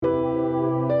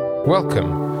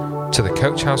Welcome to the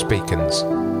Coach House Beacons.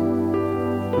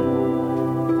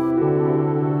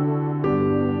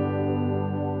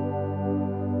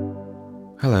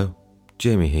 Hello,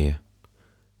 Jamie here.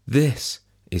 This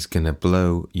is going to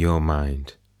blow your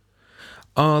mind.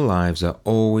 Our lives are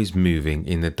always moving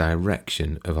in the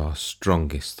direction of our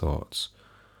strongest thoughts.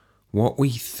 What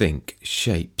we think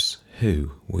shapes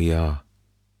who we are.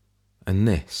 And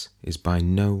this is by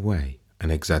no way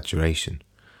an exaggeration.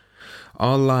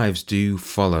 Our lives do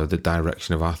follow the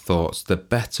direction of our thoughts. The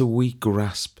better we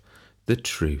grasp the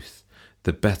truth,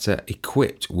 the better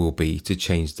equipped we'll be to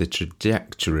change the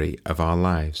trajectory of our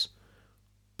lives.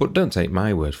 But don't take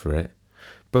my word for it.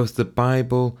 Both the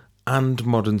Bible and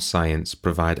modern science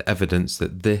provide evidence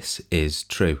that this is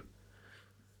true.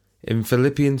 In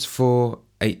Philippians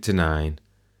 4:8-9,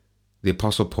 the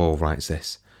Apostle Paul writes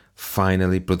this: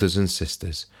 "Finally, brothers and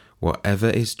sisters, whatever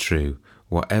is true,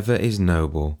 whatever is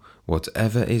noble,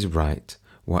 whatever is right,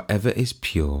 whatever is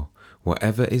pure,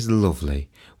 whatever is lovely,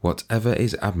 whatever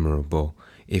is admirable,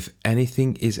 if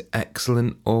anything is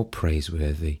excellent or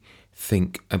praiseworthy,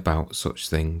 think about such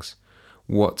things.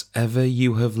 Whatever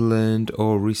you have learned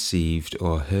or received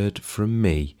or heard from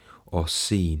me or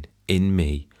seen in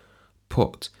me,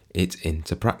 put it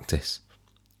into practice,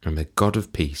 and the God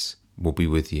of peace will be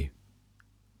with you."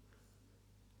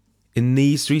 In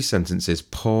these three sentences,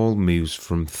 Paul moves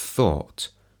from thought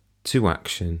to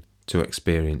action to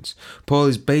experience. Paul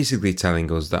is basically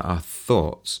telling us that our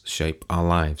thoughts shape our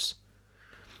lives.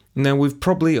 Now, we've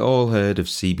probably all heard of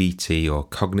CBT or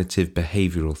cognitive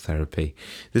behavioural therapy.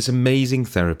 This amazing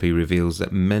therapy reveals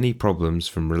that many problems,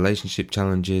 from relationship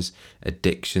challenges,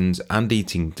 addictions and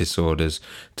eating disorders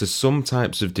to some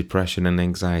types of depression and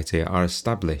anxiety, are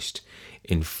established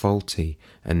in faulty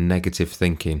and negative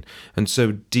thinking. And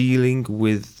so dealing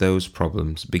with those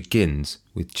problems begins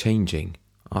with changing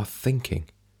our thinking.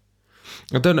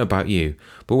 I don't know about you,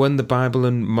 but when the Bible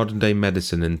and modern day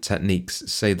medicine and techniques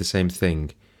say the same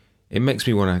thing, it makes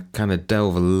me want to kind of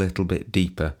delve a little bit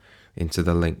deeper into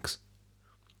the links.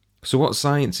 So what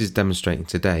science is demonstrating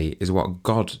today is what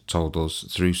God told us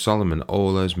through Solomon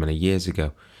all those many years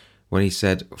ago, when he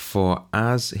said, "For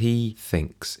as he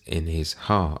thinks in his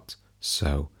heart,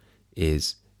 so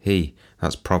is he."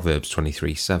 That's Proverbs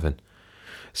 23:7.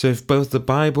 So if both the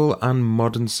Bible and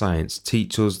modern science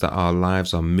teach us that our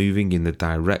lives are moving in the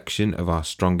direction of our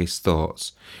strongest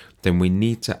thoughts, then we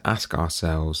need to ask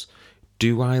ourselves,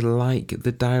 do I like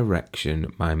the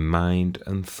direction my mind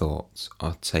and thoughts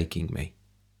are taking me?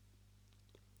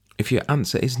 If your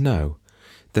answer is no,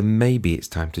 then maybe it's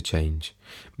time to change.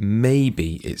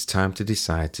 Maybe it's time to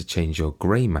decide to change your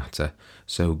grey matter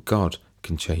so God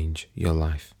can change your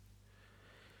life.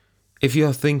 If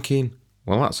you're thinking,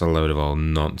 well, that's a load of old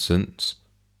nonsense,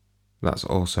 that's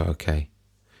also okay.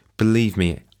 Believe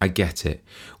me, I get it.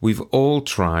 We've all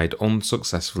tried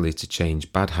unsuccessfully to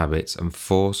change bad habits and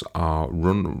force our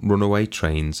runaway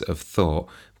trains of thought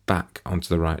back onto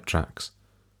the right tracks.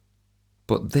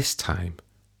 But this time,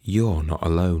 you're not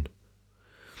alone.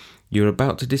 You're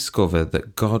about to discover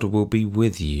that God will be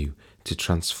with you to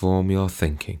transform your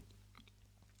thinking.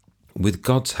 With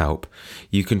God's help,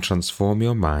 you can transform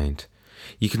your mind.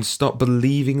 You can stop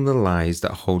believing the lies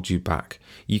that hold you back.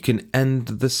 You can end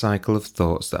the cycle of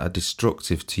thoughts that are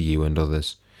destructive to you and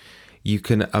others. You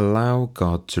can allow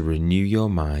God to renew your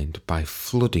mind by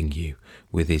flooding you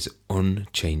with his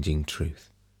unchanging truth.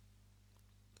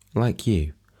 Like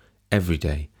you, every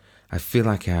day, I feel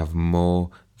like I have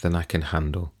more than I can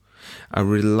handle. I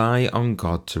rely on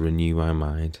God to renew my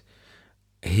mind.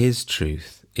 His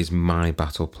truth is my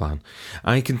battle plan.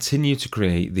 I continue to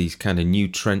create these kind of new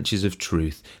trenches of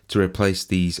truth to replace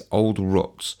these old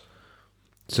ruts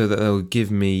so that they'll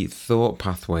give me thought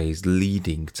pathways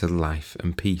leading to life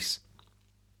and peace.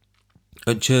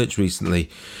 At church recently,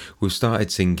 we've started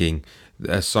singing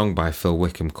a song by Phil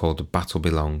Wickham called "The Battle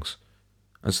Belongs."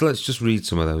 And so let's just read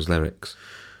some of those lyrics.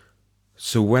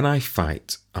 "So when I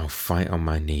fight, I'll fight on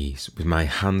my knees, with my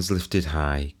hands lifted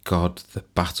high. God, the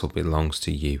battle belongs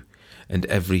to you. And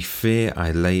every fear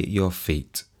I lay at your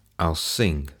feet, I'll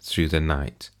sing through the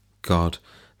night. God,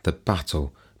 the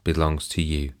battle belongs to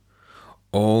you.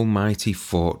 Almighty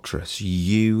fortress,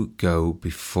 you go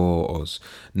before us.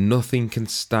 Nothing can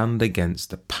stand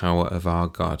against the power of our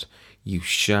God. You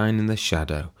shine in the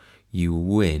shadow. You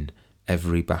win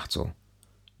every battle.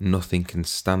 Nothing can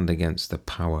stand against the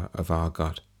power of our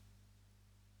God."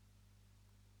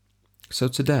 So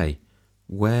today,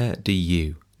 where do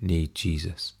you need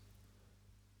Jesus?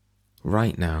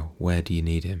 Right now, where do you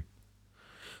need him?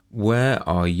 Where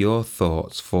are your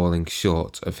thoughts falling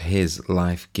short of His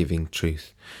life-giving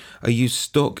truth? Are you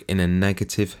stuck in a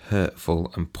negative,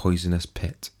 hurtful and poisonous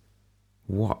pit?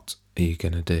 What are you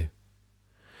going to do?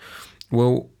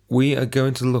 Well, we are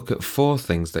going to look at 4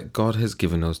 things that God has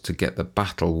given us to get the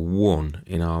battle won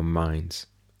in our minds.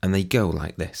 And they go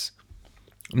like this.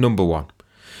 Number 1,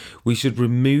 we should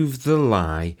remove the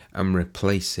lie and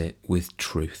replace it with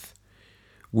truth.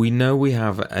 We know we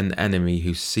have an enemy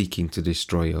who's seeking to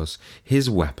destroy us. His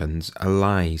weapons are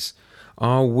lies.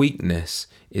 Our weakness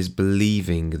is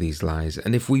believing these lies.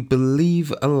 And if we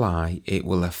believe a lie, it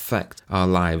will affect our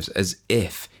lives as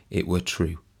if it were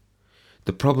true.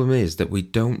 The problem is that we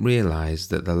don't realise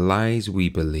that the lies we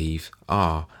believe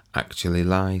are actually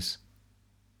lies.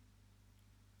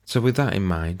 So with that in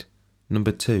mind,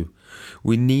 number 2,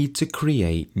 we need to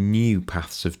create new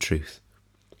paths of truth.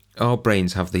 Our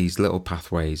brains have these little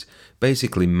pathways,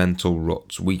 basically mental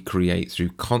ruts we create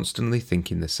through constantly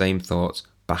thinking the same thoughts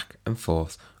back and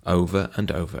forth over and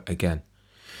over again.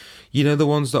 You know the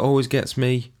ones that always gets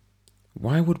me?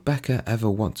 Why would Becca ever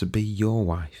want to be your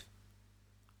wife?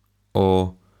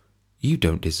 Or, you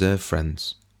don't deserve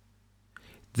friends.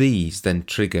 These then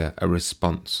trigger a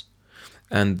response,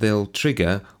 and they'll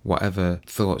trigger whatever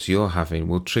thoughts you're having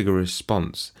will trigger a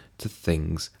response to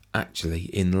things actually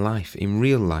in life, in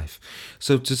real life.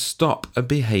 So to stop a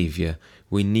behaviour,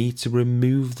 we need to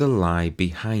remove the lie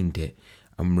behind it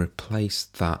and replace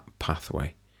that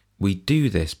pathway. We do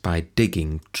this by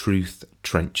digging truth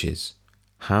trenches.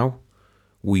 How?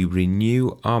 We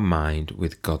renew our mind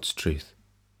with God's truth.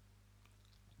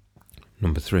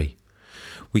 Number 3,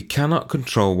 we cannot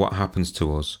control what happens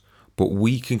to us, but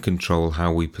we can control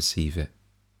how we perceive it.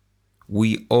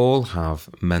 We all have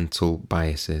mental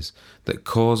biases that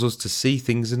cause us to see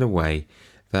things in a way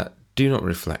that do not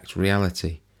reflect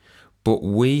reality, but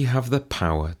we have the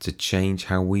power to change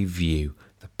how we view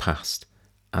the past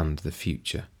and the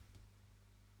future.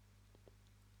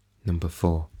 Number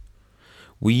 4,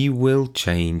 we will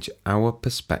change our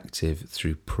perspective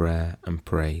through prayer and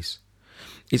praise.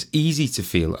 It's easy to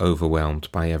feel overwhelmed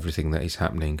by everything that is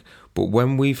happening, but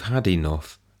when we've had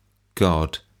enough,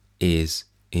 God is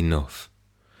enough.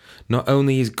 Not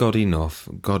only is God enough,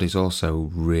 God is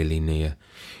also really near.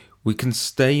 We can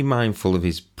stay mindful of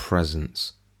His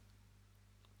presence.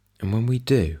 And when we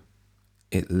do,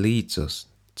 it leads us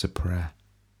to prayer.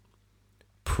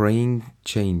 Praying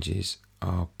changes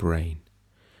our brain,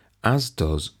 as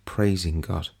does praising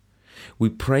God. We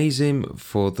praise Him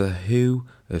for the who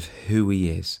of who He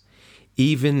is,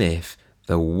 even if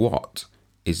the what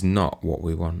is not what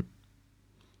we want.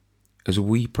 As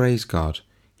we praise God,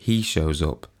 He shows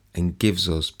up and gives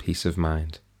us peace of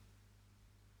mind.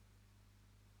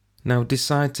 Now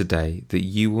decide today that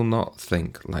you will not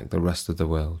think like the rest of the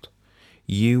world.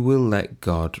 You will let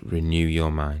God renew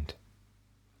your mind.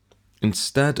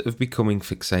 Instead of becoming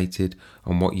fixated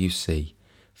on what you see,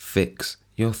 fix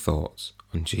your thoughts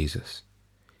on Jesus.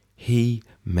 He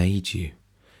made you.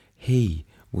 He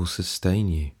will sustain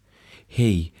you.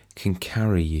 He can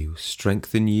carry you,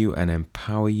 strengthen you, and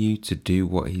empower you to do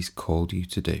what He's called you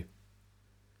to do.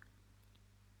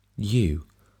 You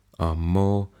are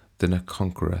more than a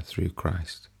conqueror through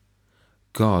Christ.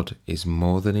 God is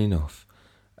more than enough,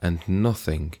 and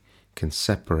nothing can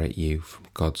separate you from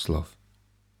God's love.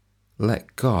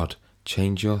 Let God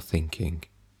change your thinking,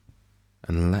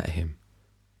 and let Him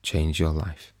change your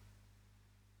life.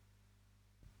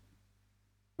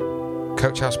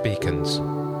 Coach House Beacons,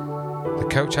 the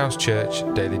Coach House Church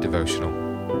Daily Devotional.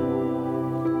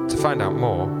 To find out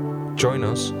more, join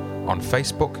us on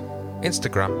Facebook,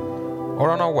 Instagram, or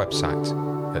on our website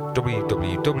at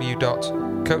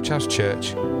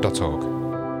www.coachhousechurch.org.